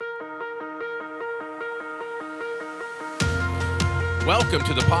Welcome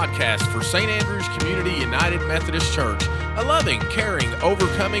to the podcast for St. Andrew's Community United Methodist Church, a loving, caring,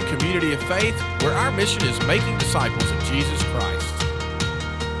 overcoming community of faith where our mission is making disciples of Jesus Christ.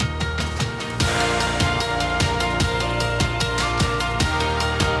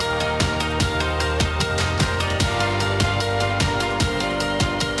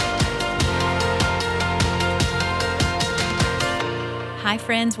 Hi,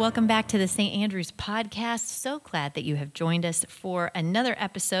 friends. Welcome back to the St. Andrew's podcast. So glad that you have joined us for another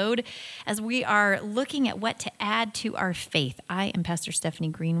episode as we are looking at what to add to our faith. I am Pastor Stephanie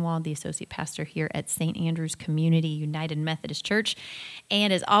Greenwald, the associate pastor here at St. Andrew's Community United Methodist Church.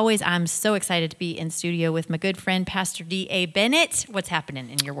 And as always, I'm so excited to be in studio with my good friend, Pastor D.A. Bennett. What's happening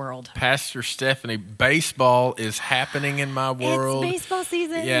in your world? Pastor Stephanie, baseball is happening in my world. It's baseball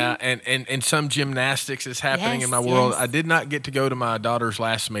season. Yeah, and some gymnastics is happening in my world. I did not get to go to my daughter's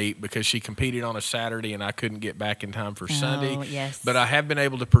last meet because she competed on a Saturday and I couldn't get back in time for Sunday. Yes. But I have been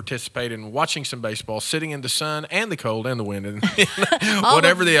able to participate in watching some baseball, sitting in the sun and the cold and the wind and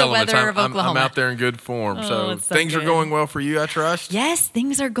whatever the elements. I'm out there in good form. So things are going well for you, I trust? Yes,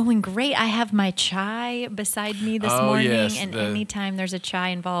 things are going great. I have my chai beside me this morning, and anytime there's a chai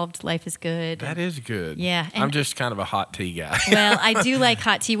involved, life is good. That is good. Yeah. I'm just kind of a hot tea guy. Well, I do like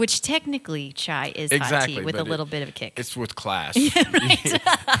hot tea, which technically chai is hot tea with a little bit of a kick. It's with class. Yeah, right.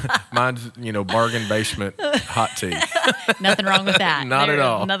 Mine's, bargain basement hot tea. Nothing wrong with that. Not at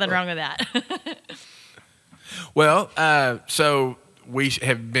all. Nothing wrong with that. Well, so we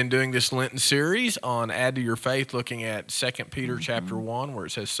have been doing this Lenten series on Add to Your Faith, looking at 2 Peter chapter 1, where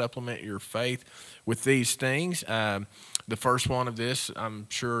it says supplement your faith with these things. The first one of this, I'm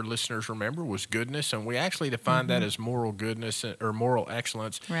sure listeners remember, was goodness, and we actually defined that as moral goodness or moral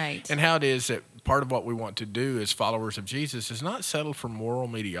excellence. Right. And how it is that part of what we want to do as followers of Jesus is not settle for moral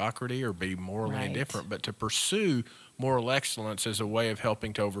mediocrity or be morally indifferent, but to pursue moral excellence as a way of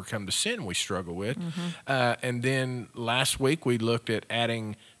helping to overcome the sin we struggle with. And then last week we looked at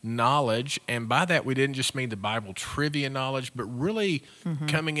adding knowledge, and by that we didn't just mean the Bible trivia knowledge, but really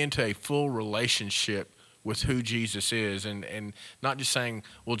coming into a full relationship with who Jesus is, and not just saying,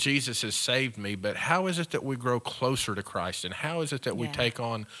 well, Jesus has saved me, but how is it that we grow closer to Christ, and how is it that we take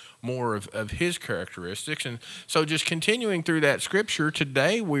on more of his characteristics? And so just continuing through that scripture,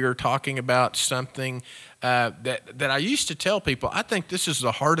 today we are talking about something that I used to tell people, I think this is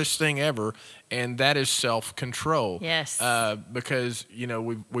the hardest thing ever, and that is self-control. Yes. Because,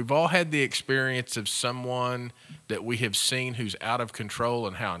 we've all had the experience of someone that we have seen who's out of control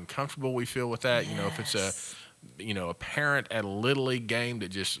and how uncomfortable we feel with that. If it's a parent at a Little League game that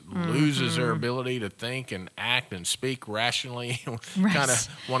just loses their ability to think and act and speak rationally, kind of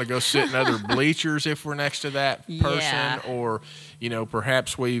want to go sit in other bleachers if we're next to that person, or,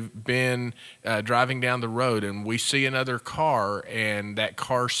 perhaps we've been driving down the road and we see another car and that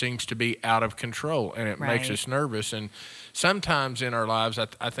car seems to be out of control and it makes us nervous. And sometimes in our lives,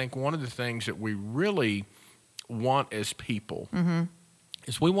 I think one of the things that we really want as people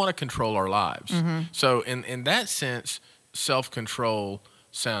is we want to control our lives. So in that sense, self-control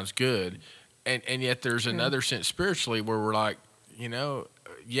sounds good. And yet there's another sense spiritually where we're like,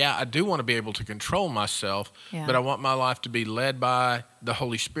 I do want to be able to control myself, but I want my life to be led by the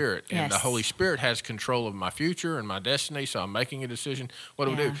Holy Spirit. And the Holy Spirit has control of my future and my destiny, so I'm making a decision. What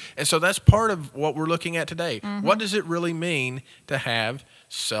do we do? And so that's part of what we're looking at today. What does it really mean to have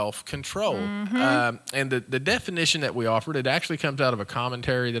self-control? And the definition that we offered, it actually comes out of a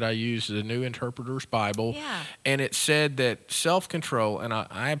commentary that I used, the New Interpreter's Bible. And it said that self-control, and I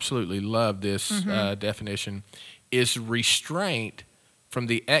absolutely love this definition, is restraint from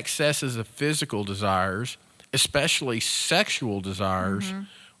the excesses of physical desires, especially sexual desires,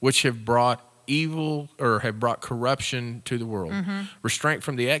 which have brought evil or have brought corruption to the world. Restraint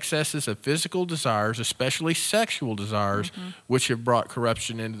from the excesses of physical desires, especially sexual desires, which have brought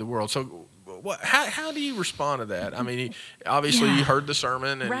corruption into the world. So how do you respond to that? I mean, obviously you heard the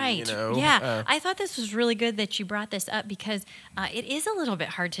sermon. And, I thought this was really good that you brought this up because it is a little bit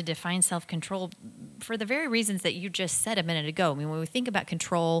hard to define self-control for the very reasons that you just said a minute ago. I mean, when we think about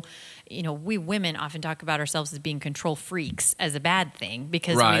control, we women often talk about ourselves as being control freaks as a bad thing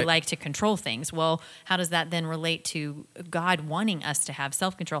because we like to control things. Well, how does that then relate to God wanting us to have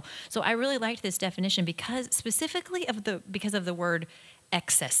self-control? So I really liked this definition because of the word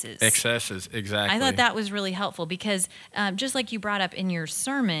excesses. Excesses, exactly. I thought that was really helpful because just like you brought up in your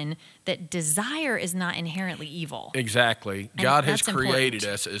sermon, that desire is not inherently evil. Exactly. And God has that's created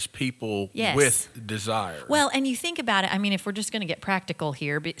important. us as people with desire. Well, and you think about it, I mean, if we're just going to get practical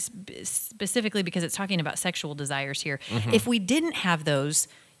here, specifically because it's talking about sexual desires here, if we didn't have those,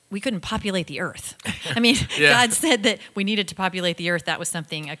 couldn't populate the earth. I mean, Yeah. God said that we needed to populate the earth. That was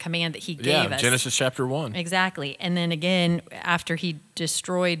a command that he gave us. Genesis chapter 1. Exactly. And then again, after he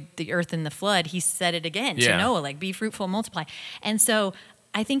destroyed the earth in the flood, he said it again to Noah, like, be fruitful, multiply. And so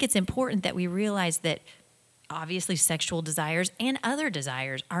I think it's important that we realize that obviously sexual desires and other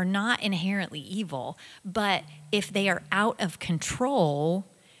desires are not inherently evil, but if they are out of control,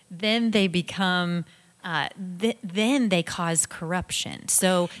 then they become then they cause corruption.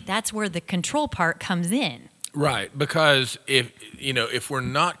 So that's where the control part comes in. Right, because if we're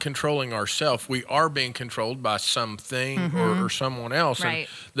not controlling ourselves, we are being controlled by something or someone else. Right.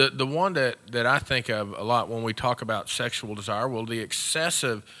 And the one that I think of a lot when we talk about sexual desire, well, the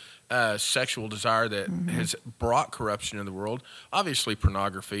excessive sexual desire that has brought corruption in the world. Obviously,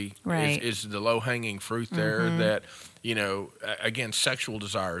 pornography Right. is the low-hanging fruit there that, again, sexual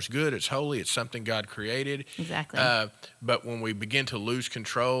desire is good. It's holy. It's something God created. Exactly. But when we begin to lose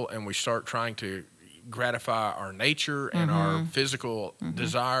control and we start trying to gratify our nature and our physical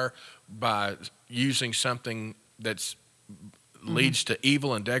desire by using something that's leads to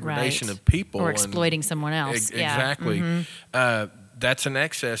evil and degradation Right. of people. Or and- exploiting someone else. Yeah. Exactly. That's an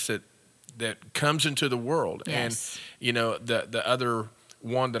excess that comes into the world. Yes. And, the other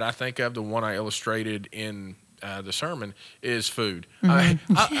one that I think of, the one I illustrated in the sermon, is food. I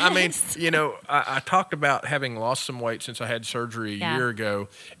mean, I talked about having lost some weight since I had surgery a year ago.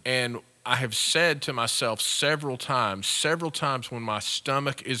 And I have said to myself several times when my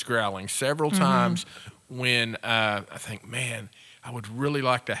stomach is growling, several times when I think, man, I would really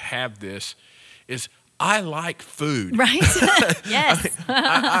like to have this, is I like food. Right? Yes.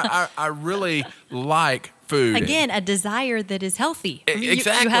 I really like food. Again, a desire that is healthy. I mean,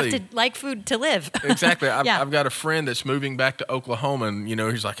 Exactly. You have to like food to live. Exactly. Yeah. I've got a friend that's moving back to Oklahoma, and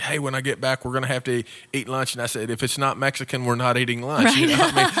he's like, "Hey, when I get back, we're going to have to eat lunch." And I said, "If it's not Mexican, we're not eating lunch." Right. I mean,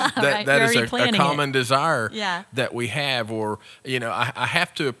 that Right. that You're is already a planning common it. desire Yeah. that we have. Or I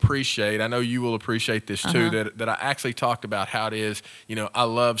have to appreciate. I know you will appreciate this too. That I actually talked about how it is. I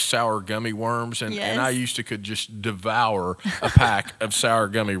love sour gummy worms, and Yes. I used to could just devour a pack of sour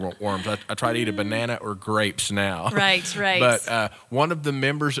gummy worms. I try to eat a banana or grapes now. Right, right. But one of the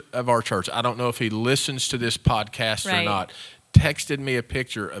members of our church, I don't know if he listens to this podcast or Right. not, texted me a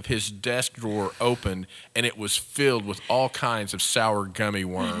picture of his desk drawer open, and it was filled with all kinds of sour gummy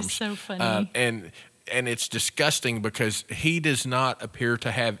worms. so funny. And it's disgusting because he does not appear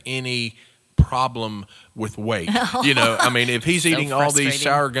to have any problem with weight. I mean, if he's eating all these frustrating.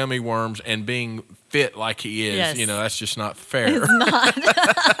 sour gummy worms and being fit like he is, Yes. that's just not fair.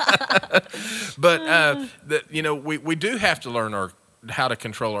 But we do have to learn how to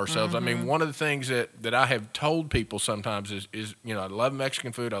control ourselves. I mean, one of the things that I have told people sometimes is I love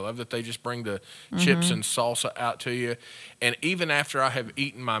Mexican food. I love that they just bring the chips and salsa out to you. And even after I have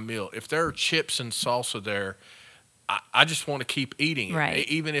eaten my meal, if there are chips and salsa there, I just want to keep eating it. Right.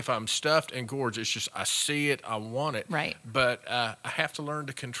 Even if I'm stuffed and gorged, it's just I see it, I want it. Right. But I have to learn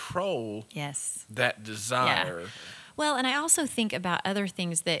to control Yes. that desire. Well, and I also think about other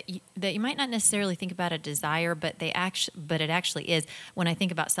things that you might not necessarily think about a desire, but it actually is. When I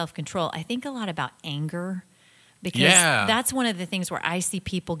think about self-control, I think a lot about anger, because that's one of the things where I see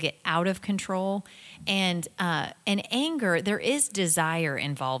people get out of control, and anger. There is desire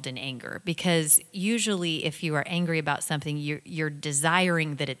involved in anger, because usually if you are angry about something, you're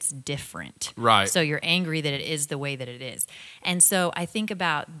desiring that it's different. Right. So you're angry that it is the way that it is. And so I think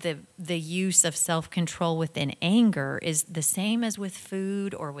about the use of self-control within anger is the same as with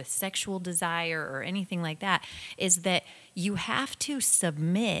food or with sexual desire or anything like that, is that you have to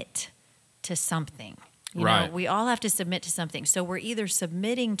submit to something. Right. We all have to submit to something. So we're either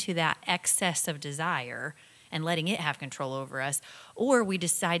submitting to that excess of desire and letting it have control over us, or we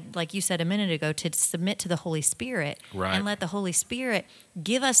decide, like you said a minute ago, to submit to the Holy Spirit Right. and let the Holy Spirit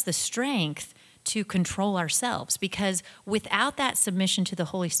give us the strength to control ourselves. Because without that submission to the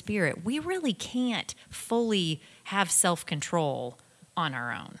Holy Spirit, we really can't fully have self-control on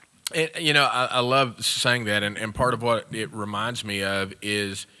our own. I love saying that, and part of what it reminds me of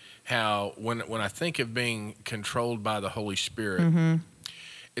is how when I think of being controlled by the Holy Spirit,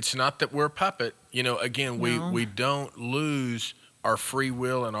 it's not that we're a puppet. Again, we don't lose our free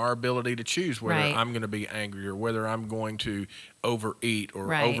will and our ability to choose whether Right. I'm going to be angry or whether I'm going to overeat or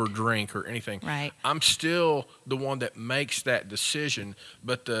Right. overdrink or anything. Right. I'm still the one that makes that decision,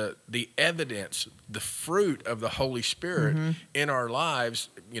 but the evidence, the fruit of the Holy Spirit in our lives,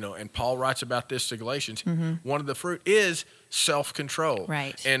 and Paul writes about this to Galatians, one of the fruit is self-control.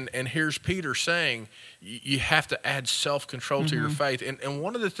 Right. And here's Peter saying you have to add self-control to your faith. And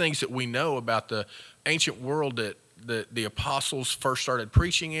one of the things that we know about the ancient world the apostles first started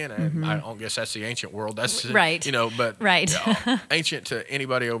preaching in, and I don't guess that's the ancient world. That's Right. but Right. Ancient to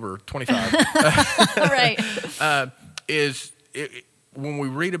anybody over 25 Right. is when we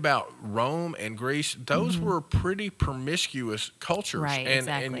read about Rome and Greece, those were pretty promiscuous cultures, Right,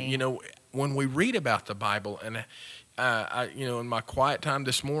 exactly. and when we read about the Bible and. In my quiet time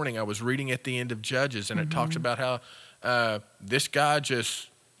this morning, I was reading at the end of Judges, and it talks about how this guy just,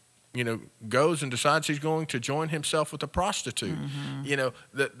 goes and decides he's going to join himself with a prostitute.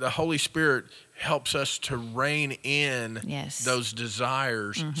 The Holy Spirit helps us to rein in Yes. those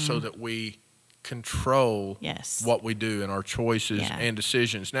desires so that we control Yes. what we do and our choices Yeah. and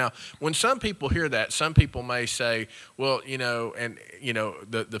decisions. Now, when some people hear that, some people may say, well,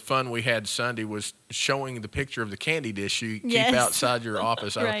 the fun we had Sunday was showing the picture of the candy dish you keep Yes. outside your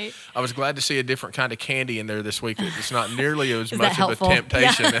office. Right. I was glad to see a different kind of candy in there this week. It's not nearly as Is much that of helpful? a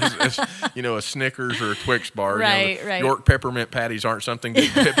temptation as a Snickers or a Twix bar. Right, The right. York peppermint patties aren't something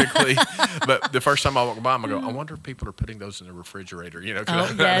that typically, but the first time I walk by them, I go, I wonder if people are putting those in the refrigerator. 'Cause Oh,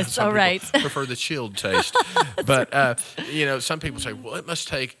 I know yes. some Oh, people right. prefer the chilled taste. But, some people say, well, it must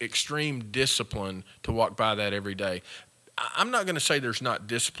take extreme discipline to walk by that every day. I'm not going to say there's not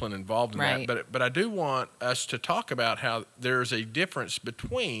discipline involved in Right. that, but I do want us to talk about how there's a difference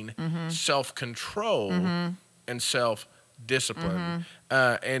between self-control and self-discipline.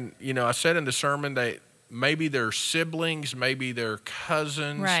 I said in the sermon that maybe they're siblings, maybe they're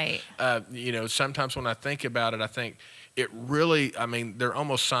cousins. Right. Sometimes when I think about it, I think it really, they're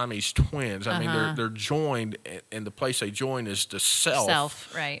almost Siamese twins. They're joined, and the place they join is the self.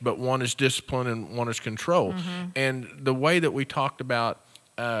 Self, right. But one is discipline and one is control. And the way that we talked about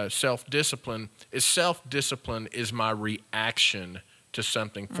self-discipline is my reaction to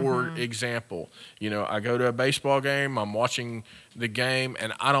something. For example, I go to a baseball game, I'm watching the game,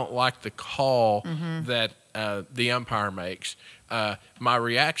 and I don't like the call that the umpire makes. My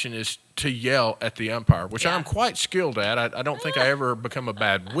reaction is to yell at the umpire, which Yeah. I'm quite skilled at. I don't think I ever become a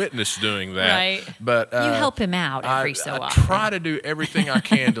bad witness doing that. Right. But You help him out every so I often. try to do everything I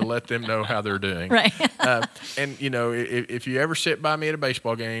can to let them know how they're doing. Right. If you ever sit by me at a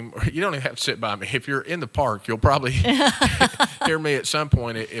baseball game, or you don't even have to sit by me. If you're in the park, you'll probably hear me at some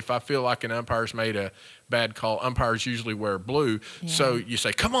point. If I feel like an umpire's made a bad call, umpires usually wear blue. So you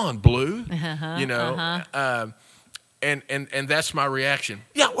say, "Come on, blue," And that's my reaction.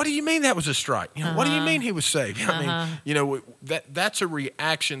 Yeah, what do you mean that was a strike? What do you mean he was safe? That's a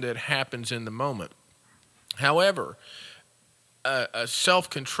reaction that happens in the moment. However, a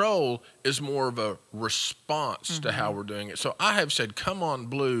self-control is more of a response to how we're doing it. So I have said, "Come on,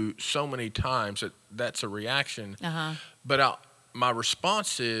 blue," so many times that's a reaction. But my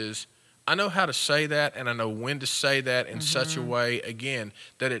response is, I know how to say that, and I know when to say that in such a way, again,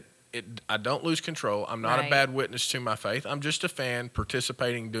 that I don't lose control. I'm not a Right. bad witness to my faith. I'm just a fan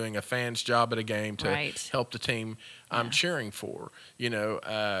participating, doing a fan's job at a game to Right. help the team I'm cheering for.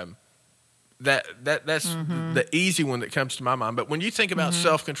 That's the easy one that comes to my mind. But when you think about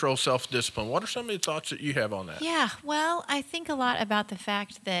self-control, self-discipline, what are some of the thoughts that you have on that? Yeah, well, I think a lot about the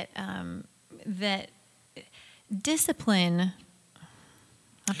fact that that discipline.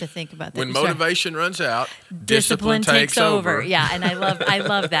 I have to think about that. When Sorry. motivation runs out, Discipline takes over. over. Yeah, and I love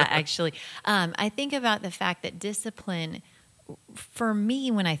that actually. I think about the fact that discipline, for me,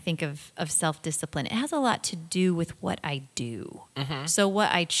 when I think of self-discipline, it has a lot to do with what I do. So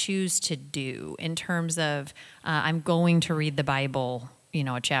what I choose to do in terms of I'm going to read the Bible,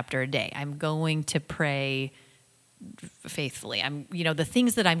 a chapter a day. I'm going to pray faithfully. I'm, the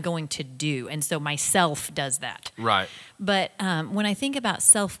things that I'm going to do. And so myself does that. Right. But when I think about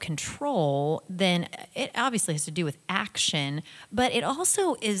self-control, then it obviously has to do with action, but it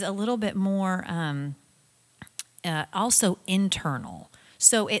also is a little bit more also internal.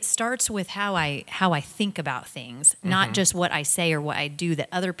 So it starts with how I think about things, not just what I say or what I do that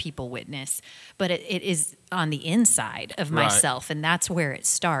other people witness, but it is on the inside of Right. myself, and that's where it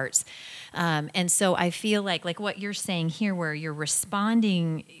starts. And so I feel like what you're saying here, where you're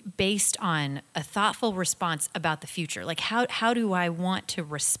responding based on a thoughtful response about the future. Like how do I want to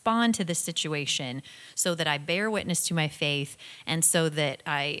respond to this situation so that I bear witness to my faith and so that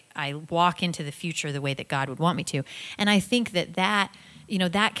I walk into the future the way that God would want me to. And I think that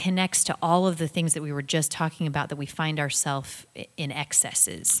connects to all of the things that we were just talking about, that we find ourselves in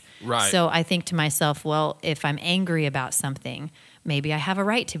excesses. Right. So I think to myself, well, if I'm angry about something, maybe I have a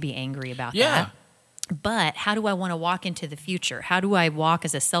right to be angry about Yeah. that. But how do I want to walk into the future? How do I walk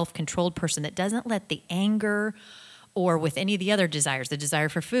as a self-controlled person that doesn't let the anger or with any of the other desires, the desire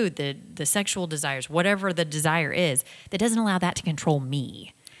for food, the sexual desires, whatever the desire is, that doesn't allow that to control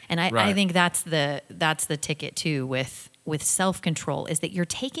me? And I Right. think that's the ticket too with self-control, is that you're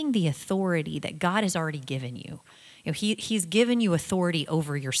taking the authority that God has already given you. You know, he's given you authority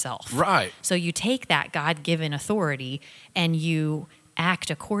over yourself. Right. So you take that God-given authority and you act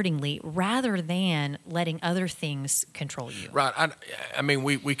accordingly rather than letting other things control you. Right. I mean,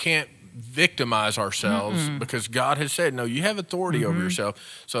 we can't victimize ourselves because God has said, no, you have authority over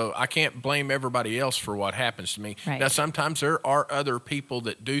yourself. So I can't blame everybody else for what happens to me. Right. Now, sometimes there are other people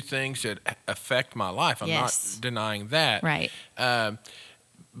that do things that affect my life. I'm Yes. not denying that. Right.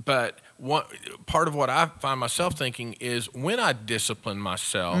 But part of what I find myself thinking is when I discipline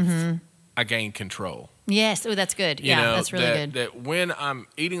myself, I gain control. Yes. Oh, that's good. You know, that's really good. that when I'm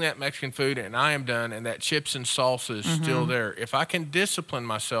eating that Mexican food and I am done and that chips and salsa is still there, if I can discipline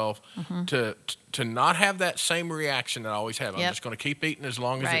myself to not have that same reaction that I always have, I'm Yep. just going to keep eating as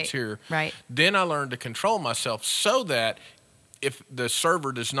long as Right. it's here. Right. Then I learn to control myself so that if the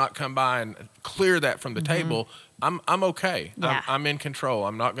server does not come by and clear that from the table, I'm okay. Yeah. I'm in control.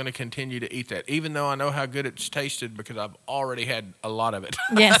 I'm not going to continue to eat that, even though I know how good it's tasted because I've already had a lot of it.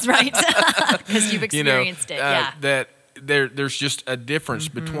 Yes, right. Because you've You know, experienced it. Yeah. that there's just a difference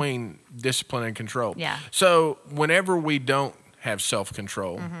between discipline and control. Yeah. So whenever we don't have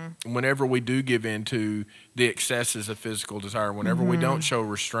self-control, whenever we do give in to the excesses of physical desire, whenever we don't show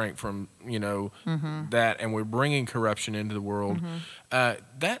restraint from, that, and we're bringing corruption into the world,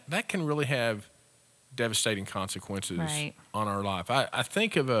 that can really have devastating consequences Right. on our life. I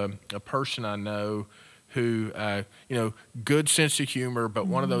think of a person I know who, good sense of humor, but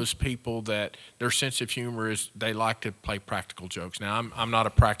one of those people that their sense of humor is they like to play practical jokes. Now, I'm not a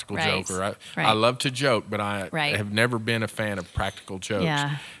practical Right. joker. I Right. love to joke, but I Right. have never been a fan of practical jokes.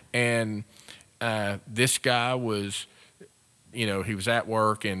 Yeah. And this guy was, he was at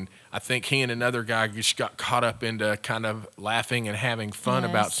work, and I think he and another guy just got caught up into kind of laughing and having fun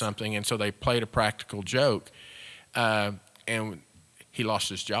about Yes. something, and so they played a practical joke, and he lost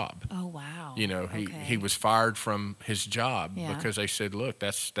his job. Oh, wow. He Okay. was fired from his job Yeah. because they said, look,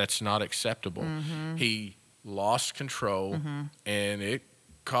 that's not acceptable. He lost control, and it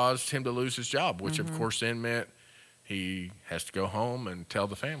caused him to lose his job, which of course then meant he has to go home and tell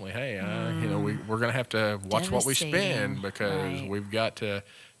the family, hey, we're going to have to watch what we Devastating. spend because Right. we've got to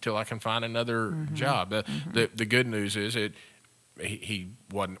till I can find another job. The good news is he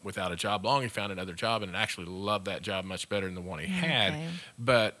wasn't without a job long. He found another job and actually loved that job much better than the one he had. Okay.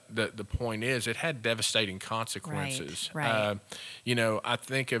 But the point is, it had devastating consequences. Right. I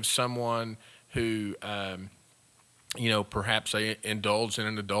think of someone who, perhaps they indulge in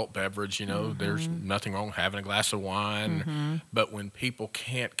an adult beverage. There's nothing wrong with having a glass of wine. But when people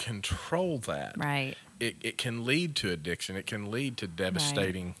can't control that, Right. it can lead to addiction. It can lead to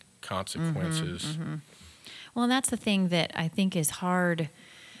devastating consequences. Well, and that's the thing that I think is hard.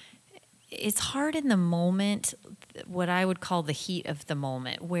 It's hard in the moment, what I would call the heat of the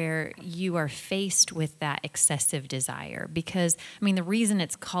moment, where you are faced with that excessive desire. Because, the reason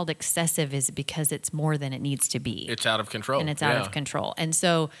it's called excessive is because it's more than it needs to be. It's out of control. And it's out of control. And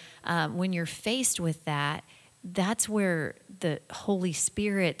so when you're faced with that, that's where the Holy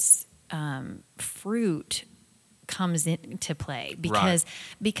Spirit's fruit comes into play, because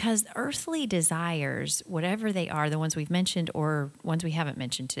earthly desires, whatever they are, the ones we've mentioned or ones we haven't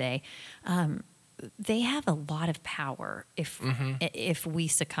mentioned today, they have a lot of power if we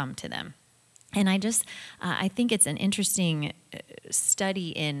succumb to them. And I think it's an interesting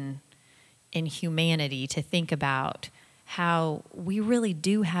study in humanity to think about how we really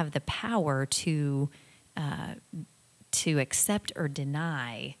do have the power to accept or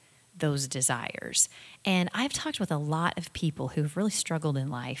deny those desires. And I've talked with a lot of people who've really struggled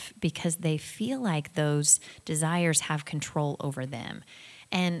in life because they feel like those desires have control over them.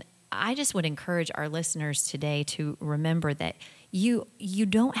 And I just would encourage our listeners today to remember that you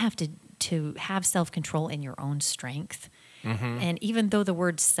don't have to have self-control in your own strength. And even though the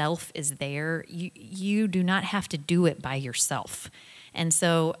word self is there, you do not have to do it by yourself. And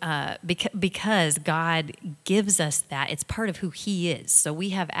so because God gives us that, it's part of who he is. So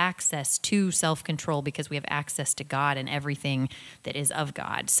we have access to self-control because we have access to God and everything that is of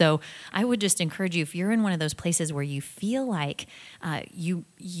God. So I would just encourage you, if you're in one of those places where you feel like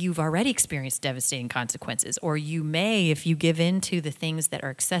you've already experienced devastating consequences, or you may, if you give in to the things that are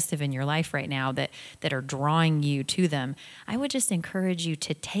excessive in your life right now that are drawing you to them, I would just encourage you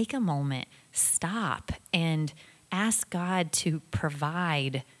to take a moment, stop, and ask God to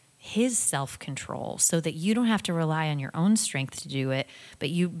provide his self-control so that you don't have to rely on your own strength to do it, but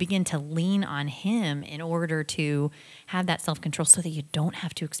you begin to lean on him in order to have that self-control so that you don't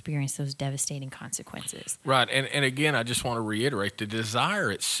have to experience those devastating consequences. Right. And again, I just want to reiterate, the desire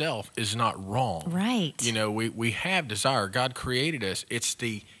itself is not wrong. Right. You know, we have desire. God created us. It's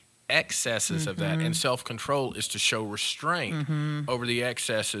the excesses of that, and self-control is to show restraint over the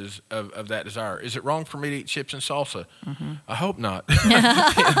excesses of that desire. Is it wrong for me to eat chips and salsa? I hope not.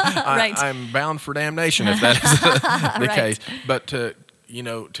 Right. I'm bound for damnation if that is the Right. case. But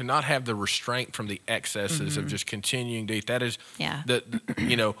to not have the restraint from the excesses of just continuing to eat, that is Yeah.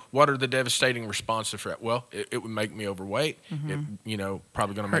 what are the devastating responses for that? Well, it would make me overweight. It,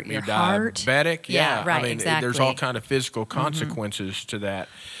 probably going to Hurt make me your heart. diabetic. Yeah, right, I mean, exactly. there's all kind of physical consequences to that.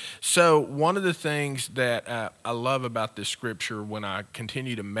 So one of the things that I love about this scripture when I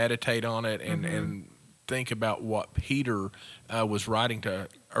continue to meditate on it and think about what Peter was writing to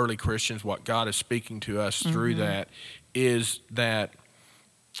early Christians, what God is speaking to us through that, is that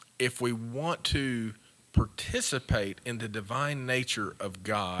if we want to participate in the divine nature of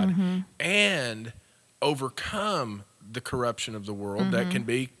God and overcome the corruption of the world that can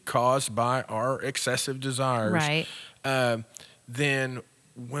be caused by our excessive desires, Right. then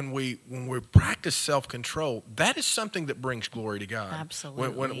when we practice self-control, that is something that brings glory to God.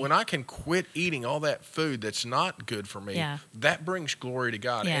 Absolutely. When I can quit eating all that food that's not good for me, Yeah. that brings glory to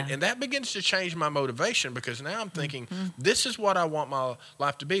God. Yeah. And that begins to change my motivation, because now I'm thinking, this is what I want my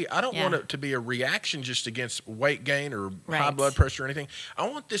life to be. I don't Yeah. want it to be a reaction just against weight gain or high Right. blood pressure or anything. I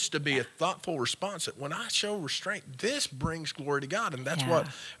want this to be a thoughtful response that when I show restraint, this brings glory to God. And that's Yeah. what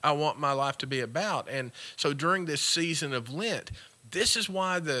I want my life to be about. And so during this season of Lent, this is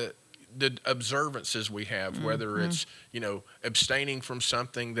why the observances we have, whether it's, abstaining from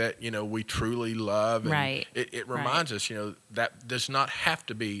something that, we truly love. And Right. It reminds us, that does not have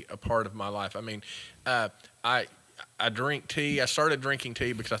to be a part of my life. I mean, I drink tea. I started drinking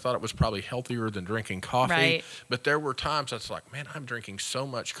tea because I thought it was probably healthier than drinking coffee. Right. But there were times I was like, man, I'm drinking so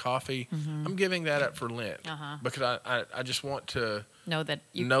much coffee. I'm giving that up for Lent because I just want to Know that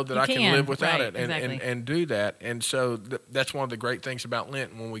I can live without Right, it and, exactly. and do that. And so that's one of the great things about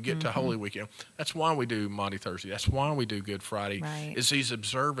Lent. When we get to Holy Weekend, that's why we do Maundy Thursday. That's why we do Good Friday. Right. Is these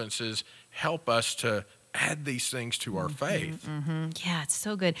observances help us to add these things to our faith. Yeah, it's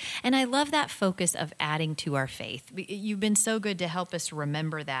so good. And I love that focus of adding to our faith. You've been so good to help us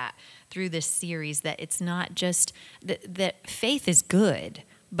remember that through this series, that it's not just that faith is good,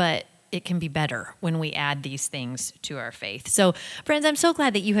 but it can be better when we add these things to our faith. So, friends, I'm so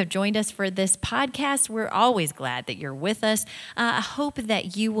glad that you have joined us for this podcast. We're always glad that you're with us. I hope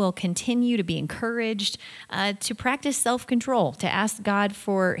that you will continue to be encouraged to practice self-control, to ask God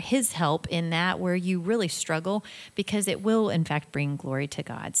for his help in that where you really struggle, because it will, in fact, bring glory to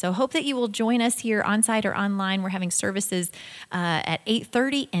God. So hope that you will join us here on site or online. We're having services at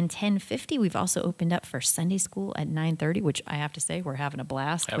 8:30 and 10:50. We've also opened up for Sunday school at 9:30, which I have to say we're having a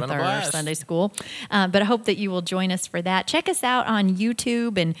blast with our Sunday school. But I hope that you will join us for that. Check us out on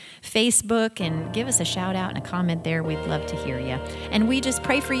YouTube and Facebook and give us a shout out and a comment there. We'd love to hear you. And we just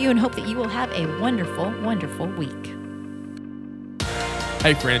pray for you and hope that you will have a wonderful, wonderful week.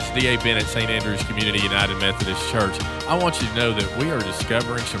 Hey friends, D.A. Bennett, St. Andrews Community United Methodist Church. I want you to know that we are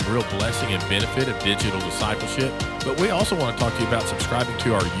discovering some real blessing and benefit of digital discipleship, but we also want to talk to you about subscribing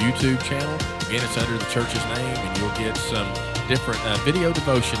to our YouTube channel. Again, it's under the church's name, and you'll get some different video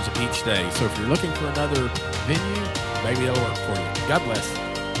devotions each day. So if you're looking for another venue, maybe it'll work for you. God bless.